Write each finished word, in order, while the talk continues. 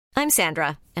I'm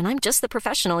Sandra, and I'm just the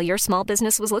professional your small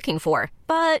business was looking for.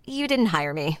 But you didn't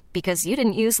hire me because you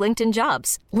didn't use LinkedIn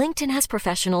Jobs. LinkedIn has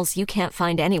professionals you can't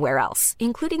find anywhere else,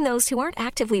 including those who aren't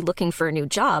actively looking for a new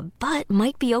job, but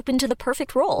might be open to the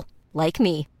perfect role, like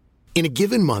me. In a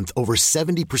given month, over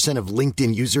 70% of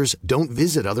LinkedIn users don't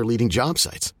visit other leading job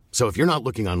sites. So if you're not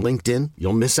looking on LinkedIn,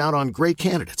 you'll miss out on great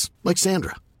candidates like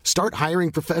Sandra. Start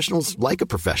hiring professionals like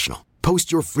a professional.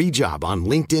 Post your free job on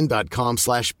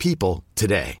linkedin.com/people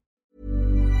today.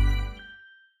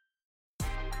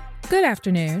 Good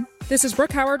afternoon. This is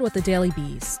Brooke Howard with the Daily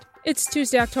Beast. It's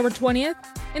Tuesday, October 20th,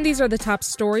 and these are the top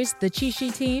stories the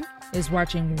Cheat team is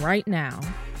watching right now.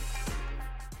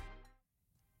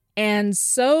 And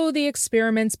so the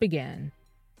experiments begin.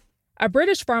 A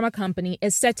British pharma company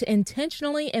is set to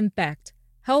intentionally infect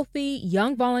healthy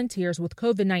young volunteers with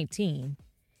COVID-19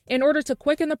 in order to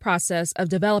quicken the process of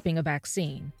developing a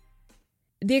vaccine.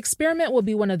 The experiment will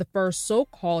be one of the first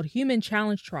so-called human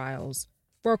challenge trials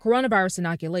for a coronavirus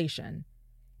inoculation,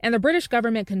 and the British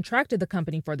government contracted the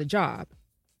company for the job.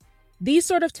 These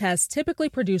sort of tests typically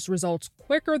produce results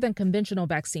quicker than conventional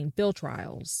vaccine field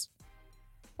trials.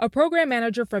 A program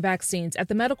manager for vaccines at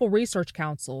the Medical Research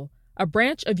Council, a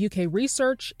branch of UK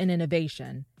Research and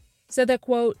Innovation, said that,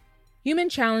 quote, human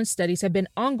challenge studies have been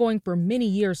ongoing for many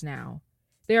years now.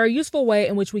 They are a useful way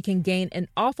in which we can gain an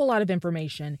awful lot of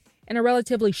information in a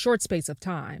relatively short space of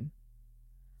time.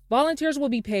 Volunteers will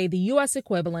be paid the U.S.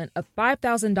 equivalent of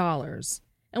 $5,000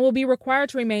 and will be required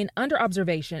to remain under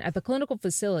observation at the clinical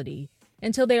facility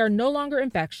until they are no longer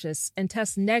infectious and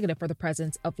test negative for the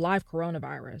presence of live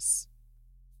coronavirus.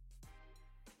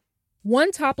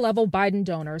 One top-level Biden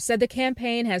donor said the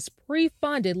campaign has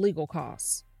pre-funded legal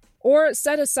costs, or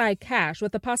set aside cash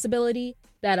with the possibility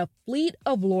that a fleet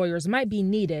of lawyers might be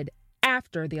needed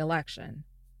after the election.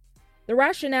 The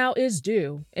rationale is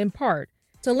due, in part,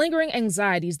 to lingering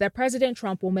anxieties that President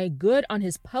Trump will make good on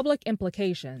his public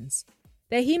implications,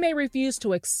 that he may refuse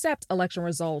to accept election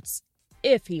results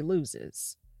if he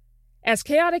loses. As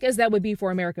chaotic as that would be for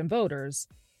American voters,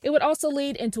 it would also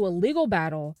lead into a legal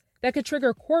battle that could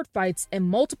trigger court fights in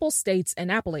multiple states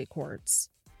and appellate courts.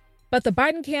 But the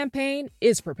Biden campaign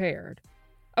is prepared.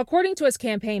 According to his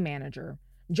campaign manager,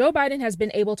 Joe Biden has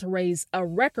been able to raise a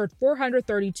record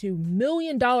 $432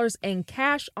 million in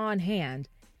cash on hand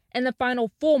in the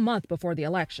final full month before the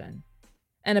election.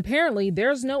 And apparently,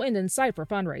 there's no end in sight for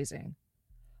fundraising.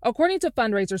 According to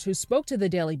fundraisers who spoke to the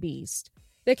Daily Beast,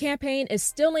 the campaign is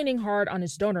still leaning hard on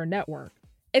its donor network,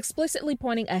 explicitly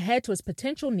pointing ahead to its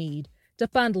potential need to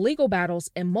fund legal battles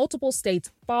in multiple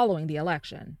states following the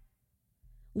election.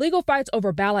 Legal fights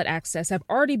over ballot access have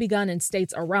already begun in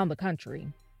states around the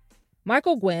country.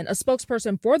 Michael Gwynn, a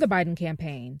spokesperson for the Biden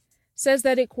campaign, says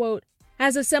that it, quote,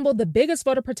 has assembled the biggest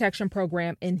voter protection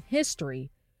program in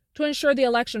history to ensure the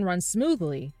election runs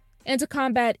smoothly and to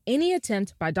combat any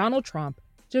attempt by Donald Trump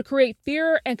to create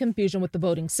fear and confusion with the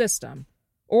voting system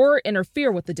or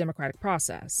interfere with the democratic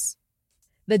process.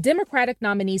 The Democratic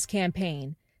nominee's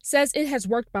campaign says it has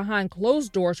worked behind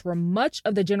closed doors for much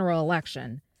of the general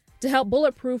election to help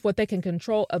bulletproof what they can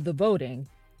control of the voting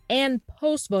and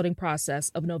post-voting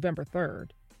process of November 3rd.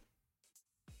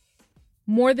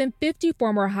 More than 50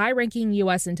 former high-ranking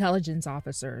U.S. intelligence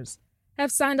officers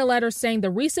have signed a letter saying the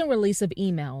recent release of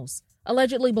emails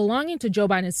allegedly belonging to Joe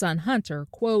Biden's son Hunter,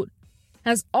 quote,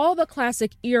 has all the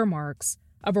classic earmarks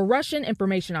of a Russian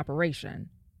information operation.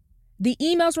 The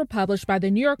emails were published by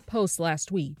the New York Post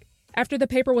last week after the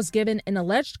paper was given an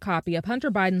alleged copy of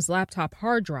Hunter Biden's laptop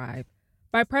hard drive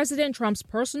by President Trump's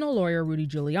personal lawyer, Rudy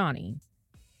Giuliani.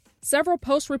 Several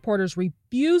Post reporters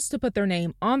refused to put their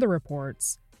name on the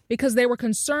reports because they were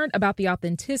concerned about the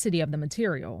authenticity of the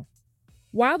material.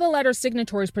 While the letter's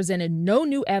signatories presented no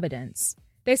new evidence,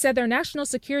 they said their national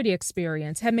security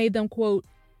experience had made them, quote,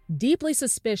 deeply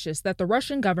suspicious that the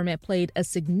Russian government played a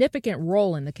significant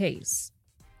role in the case.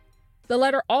 The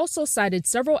letter also cited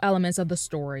several elements of the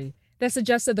story that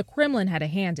suggested the Kremlin had a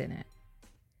hand in it.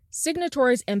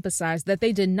 Signatories emphasized that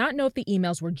they did not know if the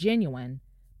emails were genuine,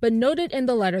 but noted in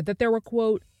the letter that there were,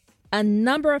 quote, a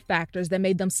number of factors that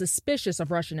made them suspicious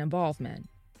of Russian involvement.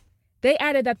 They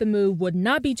added that the move would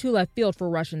not be too left field for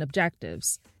Russian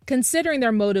objectives, considering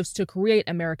their motives to create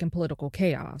American political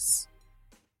chaos.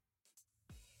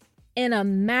 In a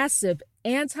massive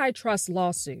antitrust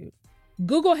lawsuit,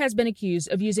 Google has been accused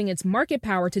of using its market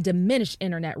power to diminish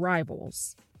internet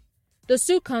rivals. The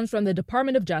suit comes from the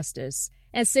Department of Justice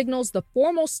and signals the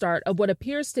formal start of what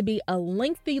appears to be a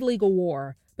lengthy legal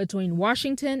war between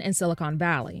Washington and Silicon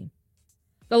Valley.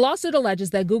 The lawsuit alleges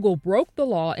that Google broke the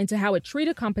law into how it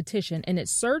treated competition in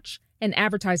its search and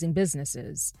advertising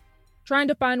businesses. trying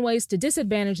to find ways to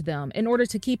disadvantage them in order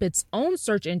to keep its own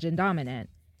search engine dominant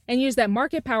and use that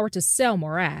market power to sell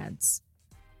more ads.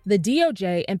 The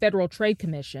DOJ and Federal Trade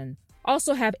Commission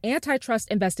also have antitrust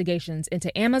investigations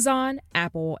into Amazon,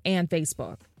 Apple, and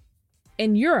Facebook.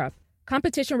 In Europe,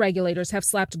 competition regulators have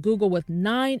slapped Google with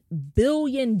 $9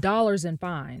 billion in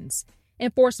fines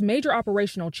and forced major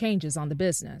operational changes on the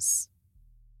business.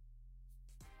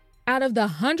 Out of the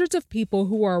hundreds of people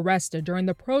who were arrested during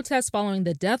the protests following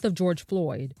the death of George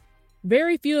Floyd,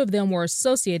 very few of them were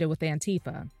associated with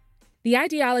Antifa. The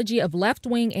ideology of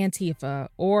left-wing Antifa,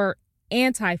 or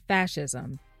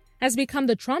anti-fascism, has become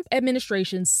the Trump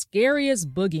administration's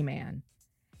scariest boogeyman.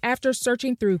 After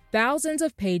searching through thousands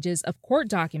of pages of court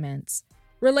documents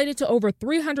related to over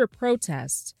 300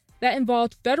 protests that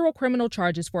involved federal criminal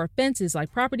charges for offenses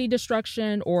like property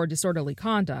destruction or disorderly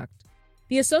conduct,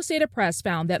 the Associated Press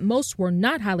found that most were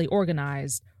not highly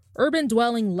organized,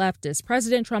 urban-dwelling leftists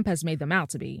President Trump has made them out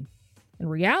to be. In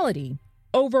reality,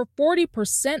 over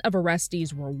 40% of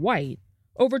arrestees were white,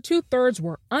 over two-thirds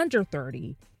were under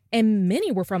 30, and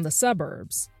many were from the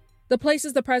suburbs, the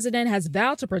places the president has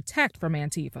vowed to protect from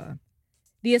Antifa.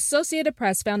 The Associated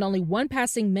Press found only one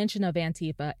passing mention of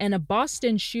Antifa in a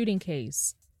Boston shooting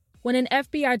case, when an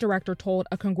FBI director told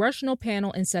a congressional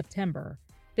panel in September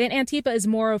that Antifa is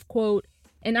more of, quote,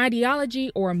 an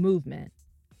ideology or a movement,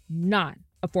 not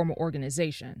a formal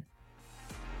organization.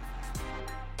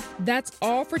 That's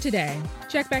all for today.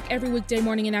 Check back every weekday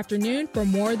morning and afternoon for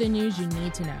more of the news you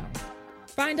need to know.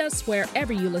 Find us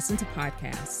wherever you listen to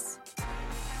podcasts.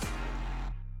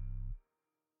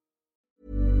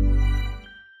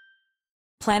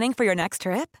 Planning for your next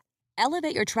trip?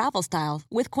 Elevate your travel style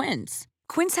with Quince.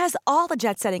 Quince has all the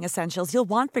jet-setting essentials you'll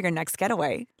want for your next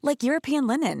getaway, like European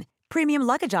linen, premium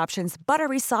luggage options,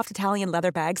 buttery soft Italian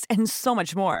leather bags, and so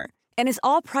much more. And is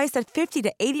all priced at 50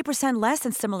 to 80% less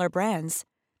than similar brands.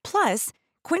 Plus,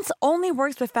 Quince only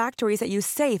works with factories that use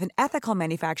safe and ethical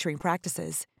manufacturing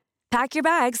practices. Pack your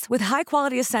bags with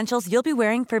high-quality essentials you'll be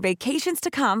wearing for vacations to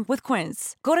come with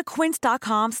Quince. Go to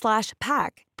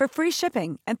quince.com/pack for free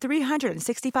shipping and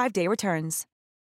 365-day returns.